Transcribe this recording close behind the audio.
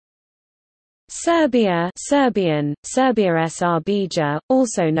Serbian, Serbia Srbija,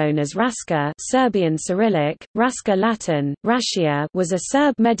 also known as Raska Serbian Cyrillic, Raska Latin, Rašia was a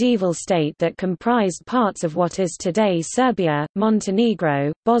Serb medieval state that comprised parts of what is today Serbia,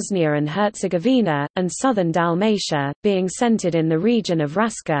 Montenegro, Bosnia and Herzegovina, and southern Dalmatia, being centered in the region of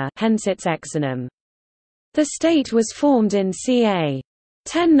Raska, hence its exonym. The state was formed in ca.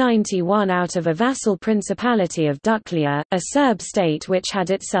 1091 out of a vassal principality of Duklja, a Serb state which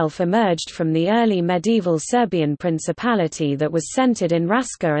had itself emerged from the early medieval Serbian principality that was centered in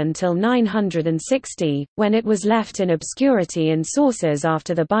Raska until 960, when it was left in obscurity in sources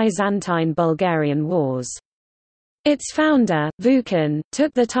after the Byzantine-Bulgarian Wars. Its founder, Vukan,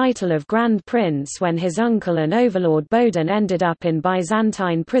 took the title of Grand Prince when his uncle and overlord Bohdan ended up in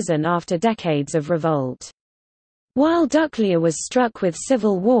Byzantine prison after decades of revolt. While Duklja was struck with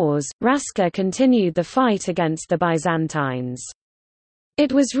civil wars, Raska continued the fight against the Byzantines.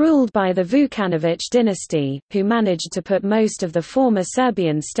 It was ruled by the Vukanović dynasty, who managed to put most of the former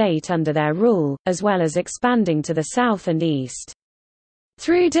Serbian state under their rule, as well as expanding to the south and east.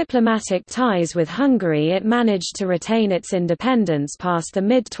 Through diplomatic ties with Hungary, it managed to retain its independence past the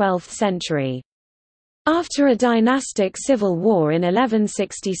mid-12th century. After a dynastic civil war in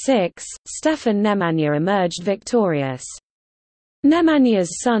 1166, Stefan Nemanja emerged victorious.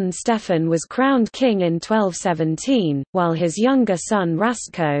 Nemanja's son Stefan was crowned king in 1217, while his younger son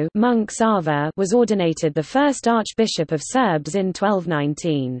Rastko Monk Sava was ordinated the first archbishop of Serbs in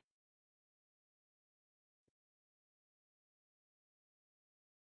 1219.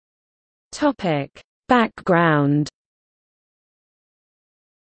 Background.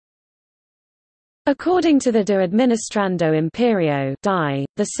 According to the De Administrando Imperio (DI),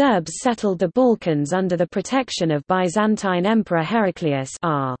 the Serbs settled the Balkans under the protection of Byzantine Emperor Heraclius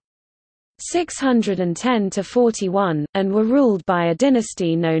r. 610–41, and were ruled by a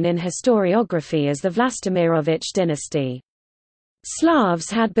dynasty known in historiography as the Vlastimirović dynasty.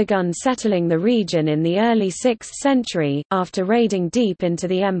 Slavs had begun settling the region in the early 6th century, after raiding deep into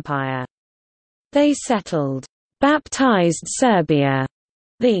the empire. They settled baptized Serbia,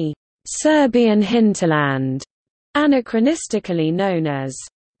 the Serbian hinterland, anachronistically known as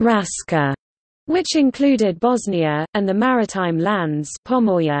Raska, which included Bosnia, and the maritime lands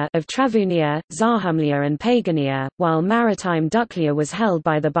Pomorje of Travunia, Zahumlja and Pagania. While maritime Duklja was held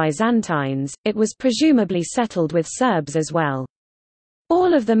by the Byzantines, it was presumably settled with Serbs as well.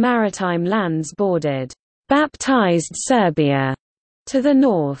 All of the maritime lands bordered baptized Serbia to the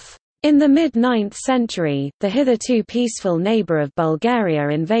north. In the mid-9th century, the hitherto peaceful neighbour of Bulgaria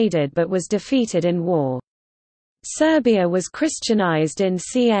invaded but was defeated in war. Serbia was Christianized in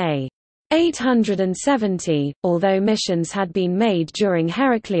ca. 870, although missions had been made during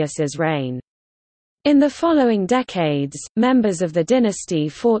Heraclius's reign. In the following decades, members of the dynasty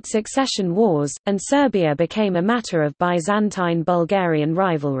fought succession wars, and Serbia became a matter of Byzantine-Bulgarian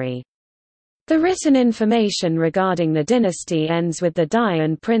rivalry. The written information regarding the dynasty ends with the die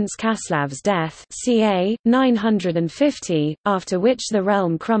and Prince Kaslav's death ca. 950, after which the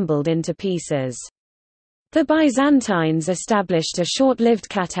realm crumbled into pieces. The Byzantines established a short-lived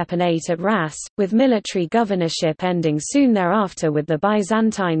Katepanate at Ras, with military governorship ending soon thereafter with the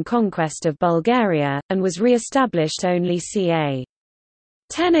Byzantine conquest of Bulgaria, and was re-established only ca.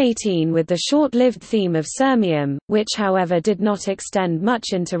 1018 with the short-lived theme of Sirmium, which however did not extend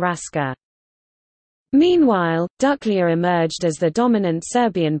much into Raska. Meanwhile, Duklja emerged as the dominant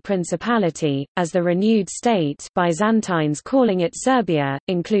Serbian principality, as the renewed state, Byzantines calling it Serbia,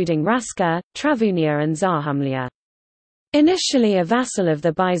 including Raska, Travunia and Zahumlja. Initially a vassal of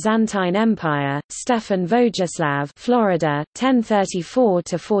the Byzantine Empire, Stefan Vojislav Florida,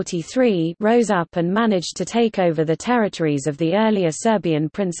 1034–43 rose up and managed to take over the territories of the earlier Serbian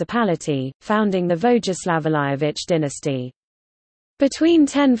principality, founding the Vojislavljević dynasty. Between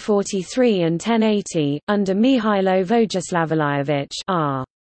 1043 and 1080, under Mihailo Vojislavljević r.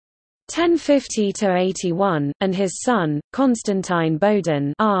 1050–81, and his son, Constantine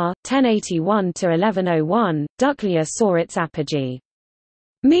Bohdan r. 1081–1101, Duklja saw its apogee.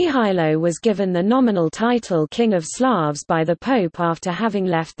 Mihailo was given the nominal title King of Slavs by the Pope after having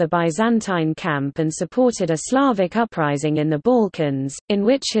left the Byzantine camp and supported a Slavic uprising in the Balkans, in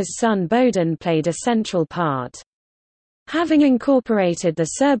which his son Bohdan played a central part. Having incorporated the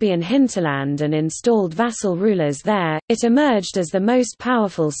Serbian hinterland and installed vassal rulers there, it emerged as the most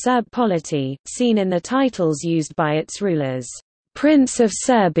powerful Serb polity, seen in the titles used by its rulers, Prince of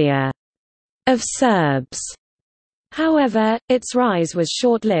Serbia, of Serbs, However, its rise was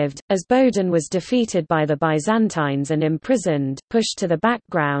short-lived, as Bodin was defeated by the Byzantines and imprisoned. Pushed to the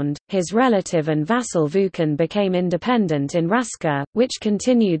background, his relative and vassal Vukan became independent in Raska, which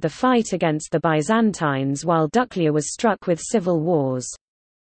continued the fight against the Byzantines while Duklia was struck with civil wars.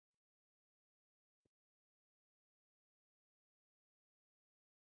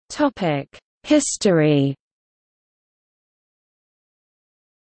 History.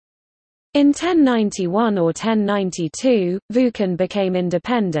 In 1091 or 1092, Vukan became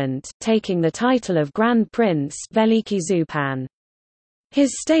independent, taking the title of Grand Prince Veliki Zupan.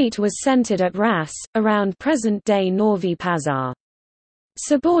 His state was centered at Ras, around present-day Novi Pazar.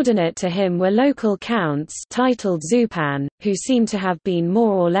 Subordinate to him were local counts titled Zupan, who seem to have been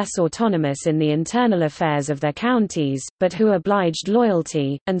more or less autonomous in the internal affairs of their counties, but who obliged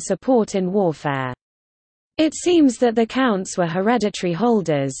loyalty, and support in warfare. It seems that the counts were hereditary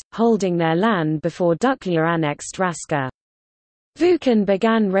holders, holding their land before Duklia annexed Raska. Vukan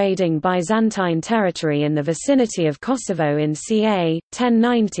began raiding Byzantine territory in the vicinity of Kosovo in ca.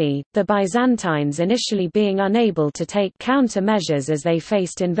 1090, the Byzantines initially being unable to take counter-measures as they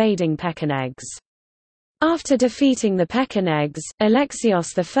faced invading Pechenegs. After defeating the Pechenegs,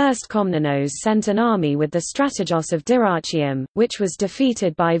 Alexios I Komnenos sent an army with the Strategos of Dyrrhachium, which was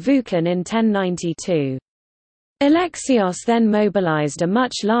defeated by Vukan in 1092. Alexios then mobilized a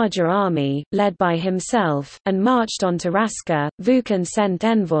much larger army, led by himself, and marched on to Raska. Vukan sent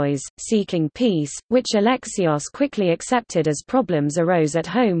envoys, seeking peace, which Alexios quickly accepted as problems arose at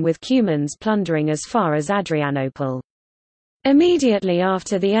home with Cumans plundering as far as Adrianople. Immediately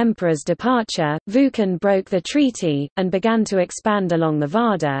after the emperor's departure, Vukan broke the treaty, and began to expand along the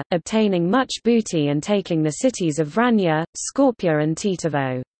Vardar, obtaining much booty and taking the cities of Vranja, Skopje and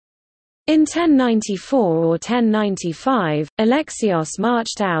Tetovo. In 1094 or 1095, Alexios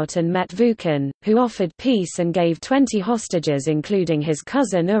marched out and met Vukan, who offered peace and gave 20 hostages including his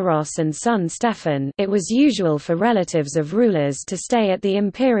cousin Uros and son Stefan. It was usual for relatives of rulers to stay at the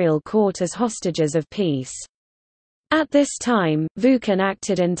imperial court as hostages of peace. At this time, Vukan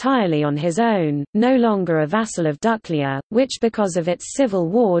acted entirely on his own, no longer a vassal of Duklia, which because of its civil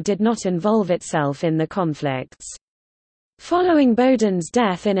war did not involve itself in the conflicts. Following Bodin's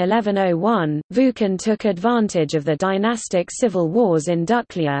death in 1101, Vukan took advantage of the dynastic civil wars in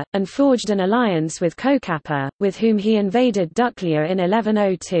Duklia, and forged an alliance with Kokapa, with whom he invaded Duklia in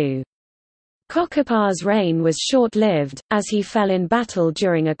 1102. Kokapa's reign was short-lived, as he fell in battle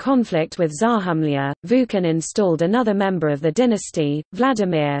during a conflict with Zahumlia. Vukan installed another member of the dynasty,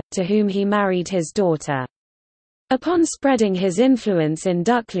 Vladimir, to whom he married his daughter. Upon spreading his influence in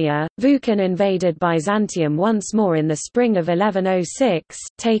Duklia, Vukan invaded Byzantium once more in the spring of 1106,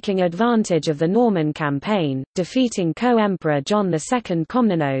 taking advantage of the Norman campaign, defeating co-emperor John II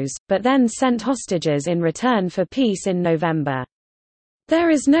Komnenos, but then sent hostages in return for peace in November. There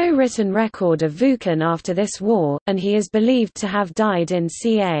is no written record of Vukan after this war, and he is believed to have died in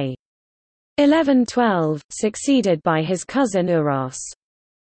ca. 1112, succeeded by his cousin Uros.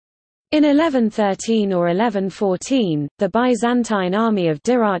 In 1113 or 1114, the Byzantine army of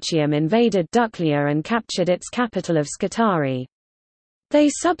Dyrrhachium invaded Duklia and captured its capital of Scutari. They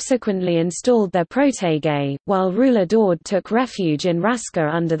subsequently installed their protégé, while ruler Daud took refuge in Raska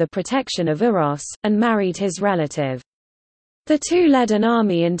under the protection of Uros, and married his relative. The two led an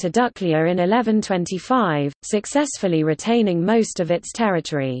army into Duklia in 1125, successfully retaining most of its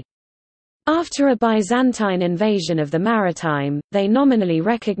territory. After a Byzantine invasion of the Maritime, they nominally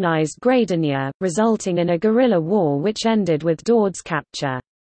recognized Gradania, resulting in a guerrilla war which ended with Daud's capture.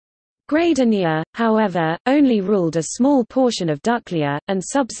 Gradania, however, only ruled a small portion of Duklia, and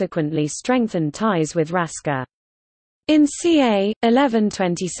subsequently strengthened ties with Raska. In ca.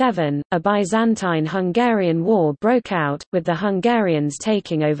 1127, a Byzantine-Hungarian war broke out, with the Hungarians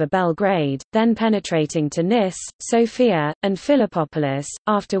taking over Belgrade, then penetrating to Nis, Sofia, and Philippopolis,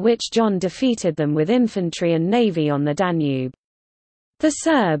 after which John defeated them with infantry and navy on the Danube. The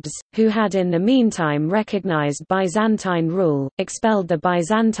Serbs, who had in the meantime recognized Byzantine rule, expelled the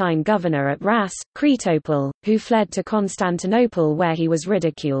Byzantine governor at Ras, Kretopol, who fled to Constantinople where he was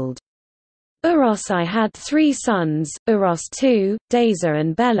ridiculed. Uros I had 3 sons, Uros II, Deza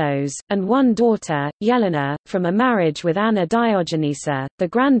and Belos, and 1 daughter, Yelena, from a marriage with Anna Diogenisa, the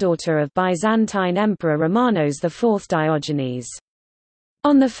granddaughter of Byzantine Emperor Romanos IV Diogenes.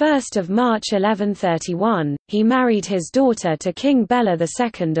 On 1 March 1131, he married his daughter to King Bela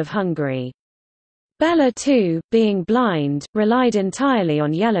II of Hungary. Bela II, being blind, relied entirely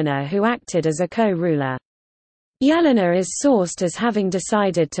on Yelena who acted as a co-ruler. Yelena is sourced as having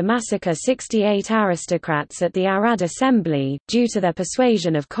decided to massacre 68 aristocrats at the Arad assembly, due to their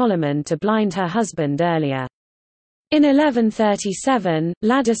persuasion of Koloman to blind her husband earlier. In 1137,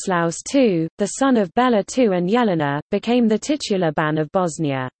 Ladislaus II, the son of Bela II and Jelena, became the titular Ban of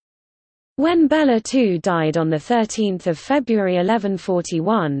Bosnia. When Bela II died on 13 February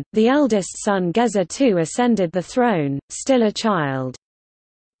 1141, the eldest son Geza II ascended the throne, still a child.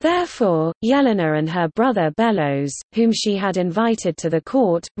 Therefore, Jelena and her brother Belos, whom she had invited to the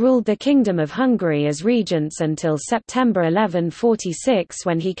court, ruled the Kingdom of Hungary as regents until September 1146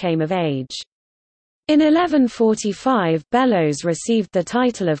 when he came of age. In 1145 Belos received the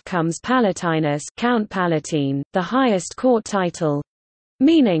title of Comes Palatinus, Count Palatine, the highest court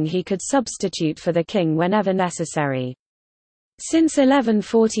title—meaning he could substitute for the king whenever necessary. Since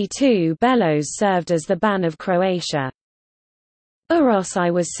 1142 Belos served as the Ban of Croatia. Uros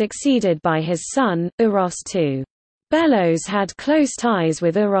I was succeeded by his son, Uros II. Belos had close ties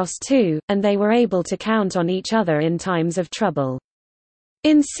with Uros II, and they were able to count on each other in times of trouble.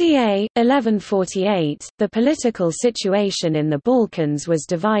 In ca. 1148, the political situation in the Balkans was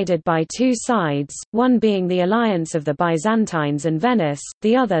divided by two sides, one being the alliance of the Byzantines and Venice,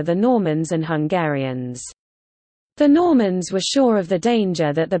 the other the Normans and Hungarians. The Normans were sure of the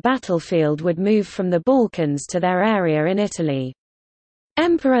danger that the battlefield would move from the Balkans to their area in Italy.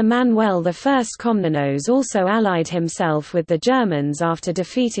 Emperor Manuel I Komnenos also allied himself with the Germans after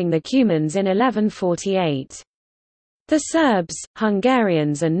defeating the Cumans in 1148. The Serbs,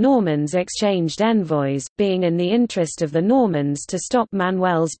 Hungarians and Normans exchanged envoys, being in the interest of the Normans to stop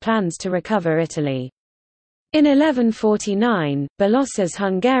Manuel's plans to recover Italy. In 1149, Balossa's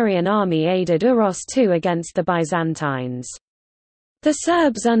Hungarian army aided Uros II against the Byzantines. The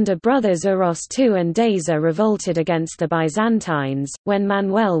Serbs under brothers Uros II and Deza revolted against the Byzantines, when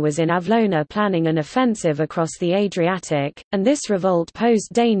Manuel was in Avlona planning an offensive across the Adriatic, and this revolt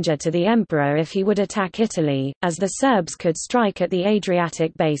posed danger to the emperor if he would attack Italy, as the Serbs could strike at the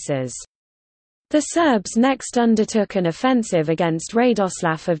Adriatic bases. The Serbs next undertook an offensive against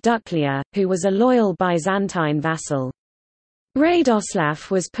Radoslav of Duklja, who was a loyal Byzantine vassal. Radoslav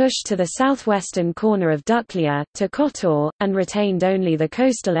was pushed to the southwestern corner of Duklja, to Kotor, and retained only the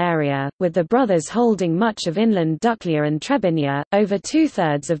coastal area, with the brothers holding much of inland Duklja and Trebinje, over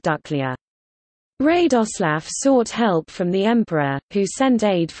two-thirds of Duklja. Radoslav sought help from the emperor, who sent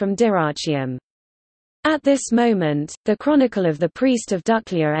aid from Dyrrhachium. At this moment, the Chronicle of the Priest of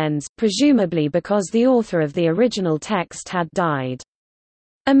Duklja ends, presumably because the author of the original text had died.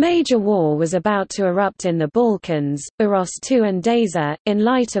 A major war was about to erupt in the Balkans. Uros II and Deza, in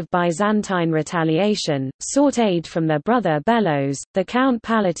light of Byzantine retaliation, sought aid from their brother Belos, the Count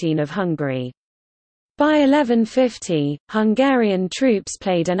Palatine of Hungary. By 1150, Hungarian troops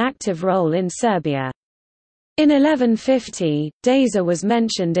played an active role in Serbia. In 1150, Deza was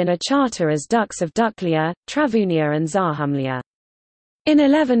mentioned in a charter as Dux of Duklja, Travunia and Zahumlja. In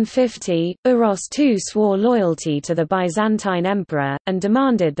 1150, Uros II swore loyalty to the Byzantine emperor, and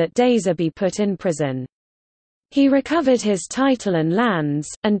demanded that Deza be put in prison. He recovered his title and lands,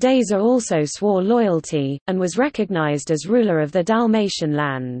 and Deza also swore loyalty, and was recognized as ruler of the Dalmatian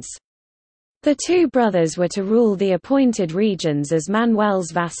lands. The two brothers were to rule the appointed regions as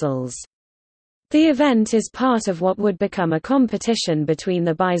Manuel's vassals. The event is part of what would become a competition between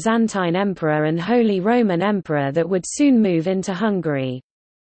the Byzantine Emperor and Holy Roman Emperor that would soon move into Hungary.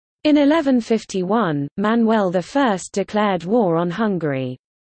 In 1151, Manuel I declared war on Hungary.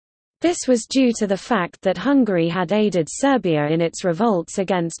 This was due to the fact that Hungary had aided Serbia in its revolts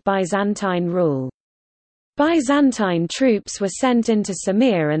against Byzantine rule. Byzantine troops were sent into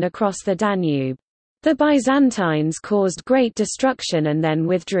Samir and across the Danube. The Byzantines caused great destruction and then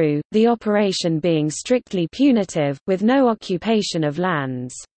withdrew, the operation being strictly punitive, with no occupation of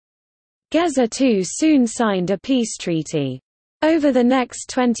lands. Geza II soon signed a peace treaty. Over the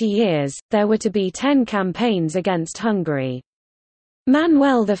next 20 years, there were to be 10 campaigns against Hungary.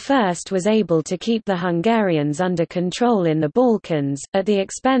 Manuel I was able to keep the Hungarians under control in the Balkans, at the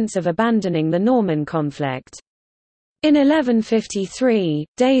expense of abandoning the Norman conflict. In 1153,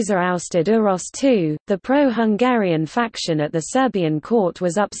 Deza ousted Uros II. The pro-Hungarian faction at the Serbian court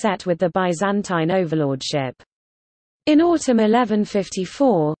was upset with the Byzantine overlordship. In autumn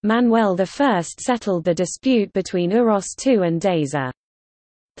 1154, Manuel I settled the dispute between Uros II and Deza.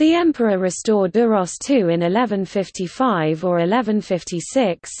 The emperor restored Uros II in 1155 or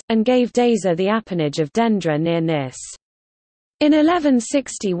 1156, and gave Deza the appanage of Dendra near Nis. In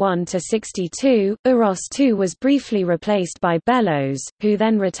 1161–62, Uros II was briefly replaced by Belos, who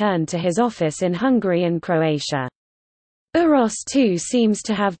then returned to his office in Hungary and Croatia. Uros II seems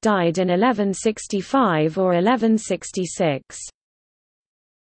to have died in 1165 or 1166.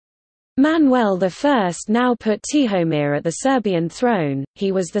 Manuel I now put Tihomir at the Serbian throne.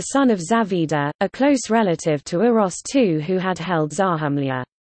 He was the son of Zavida, a close relative to Uros II who had held Zahumlja.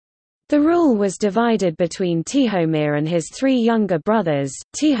 The rule was divided between Tihomir and his three younger brothers.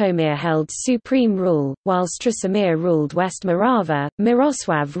 Tihomir held supreme rule, while Strasimir ruled West Morava,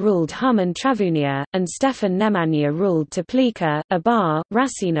 Miroslav ruled Hum and Travunia, and Stefan Nemanja ruled Teplica, Abar,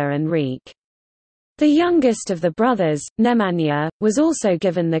 Rasina and Rijeka. The youngest of the brothers, Nemanja, was also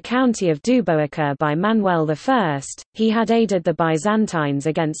given the county of Dubovica by Manuel I. He had aided the Byzantines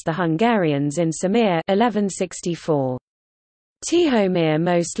against the Hungarians in Samir 1164. Tihomir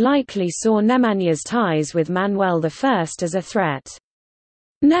most likely saw Nemanja's ties with Manuel I as a threat.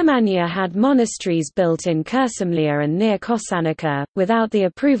 Nemanja had monasteries built in Kuršumlija and near Kosanica. Without the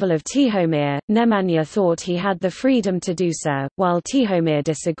approval of Tihomir, Nemanja thought he had the freedom to do so, while Tihomir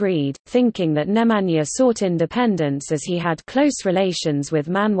disagreed, thinking that Nemanja sought independence as he had close relations with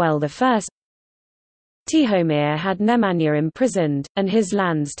Manuel I. Tihomir had Nemanja imprisoned, and his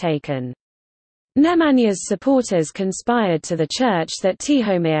lands taken. Nemanja's supporters conspired to the church that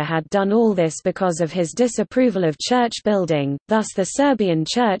Tihomir had done all this because of his disapproval of church building, thus the Serbian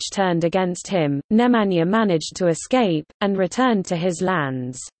church turned against him. Nemanja managed to escape, and returned to his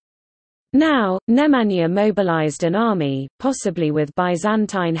lands. Now, Nemanja mobilized an army, possibly with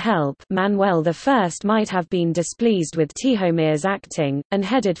Byzantine help. Manuel I might have been displeased with Tihomir's acting, and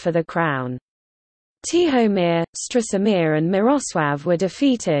headed for the crown. Tihomir, Strasimir and Miroslav were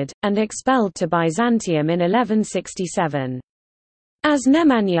defeated, and expelled to Byzantium in 1167. As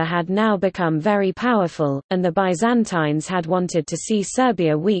Nemanja had now become very powerful, and the Byzantines had wanted to see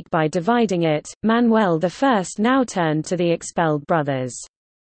Serbia weak by dividing it, Manuel I now turned to the expelled brothers.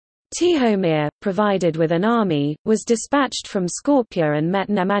 Tihomir, provided with an army, was dispatched from Skopje and met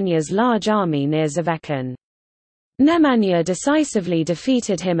Nemanja's large army near Zavekan. Nemanja decisively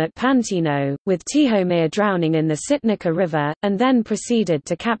defeated him at Pantino, with Tihomir drowning in the Sitnica River, and then proceeded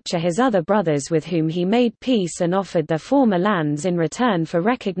to capture his other brothers with whom he made peace and offered their former lands in return for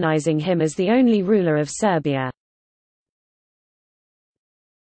recognizing him as the only ruler of Serbia.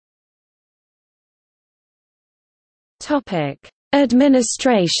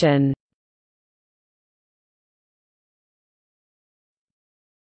 Administration.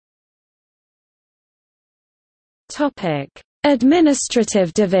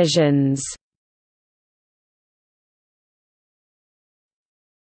 Administrative divisions.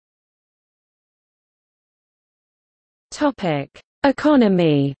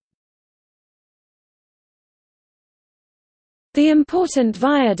 Economy. The important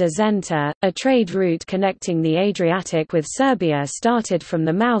Via de Zenta, a trade route connecting the Adriatic with Serbia, started from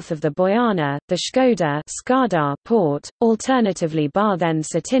the mouth of the Bojana, the Škoda port, alternatively Bar then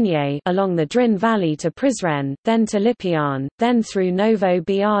Cetinje along the Drin Valley to Prizren, then to Lipljan, then through Novo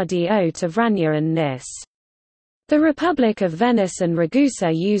Brdo to Vranje and Nis. The Republic of Venice and Ragusa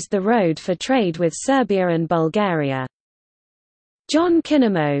used the road for trade with Serbia and Bulgaria. John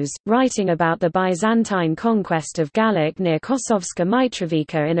Kinnamos, writing about the Byzantine conquest of Gallic near Kosovska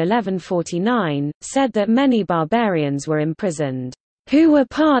Mitrovica in 1149, said that many barbarians were imprisoned, who were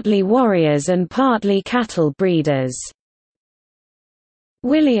partly warriors and partly cattle breeders.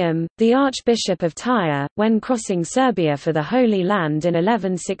 William, the Archbishop of Tyre, when crossing Serbia for the Holy Land in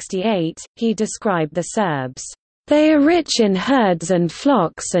 1168, he described the Serbs, "They are rich in herds and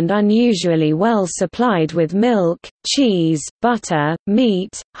flocks and unusually well supplied with milk, cheese, butter,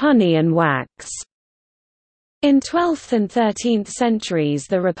 meat, honey and wax." In 12th and 13th centuries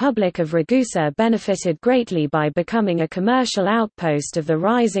the Republic of Ragusa benefited greatly by becoming a commercial outpost of the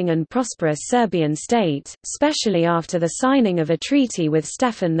rising and prosperous Serbian state, especially after the signing of a treaty with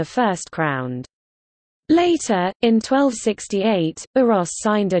Stefan I crowned. Later, in 1268, Uros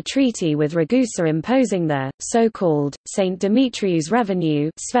signed a treaty with Ragusa imposing the so-called St. Demetrius revenue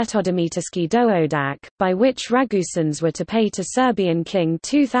Svetodemeterski Doodak, by which Ragusans were to pay to Serbian king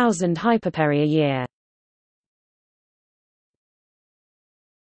 2,000 hyperperi a year.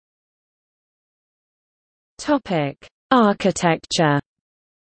 Architecture.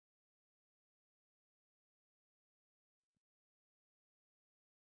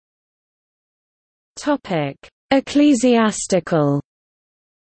 Ecclesiastical.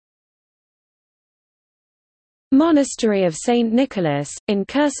 Monastery of St. Nicholas, in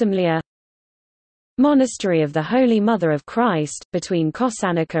Kuršumlija. Monastery of the Holy Mother of Christ, between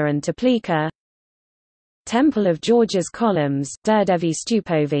Kosanica and Teplica. Temple of George's Columns, Đurđevi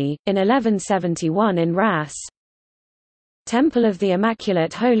Stupovi, in 1171 in Ras. Temple of the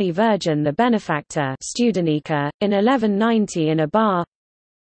Immaculate Holy Virgin the Benefactor, Studenica, in 1190 in Abar.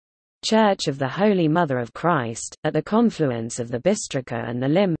 Church of the Holy Mother of Christ, at the confluence of the Bistrica and the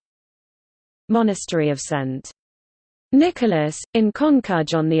Lim. Monastery of St. Nicholas, in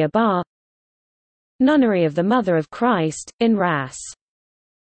Concuge on the Abar. Nunnery of the Mother of Christ, in Ras.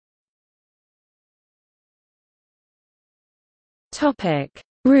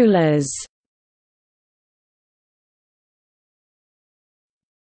 Rulers.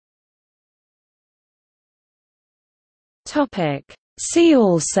 See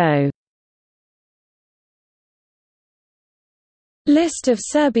also: List of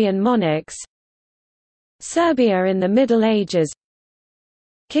Serbian monarchs, Serbia in the Middle Ages,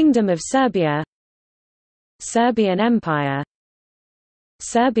 Kingdom of Serbia, Serbian Empire,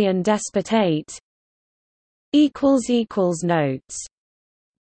 Serbian Despotate. Notes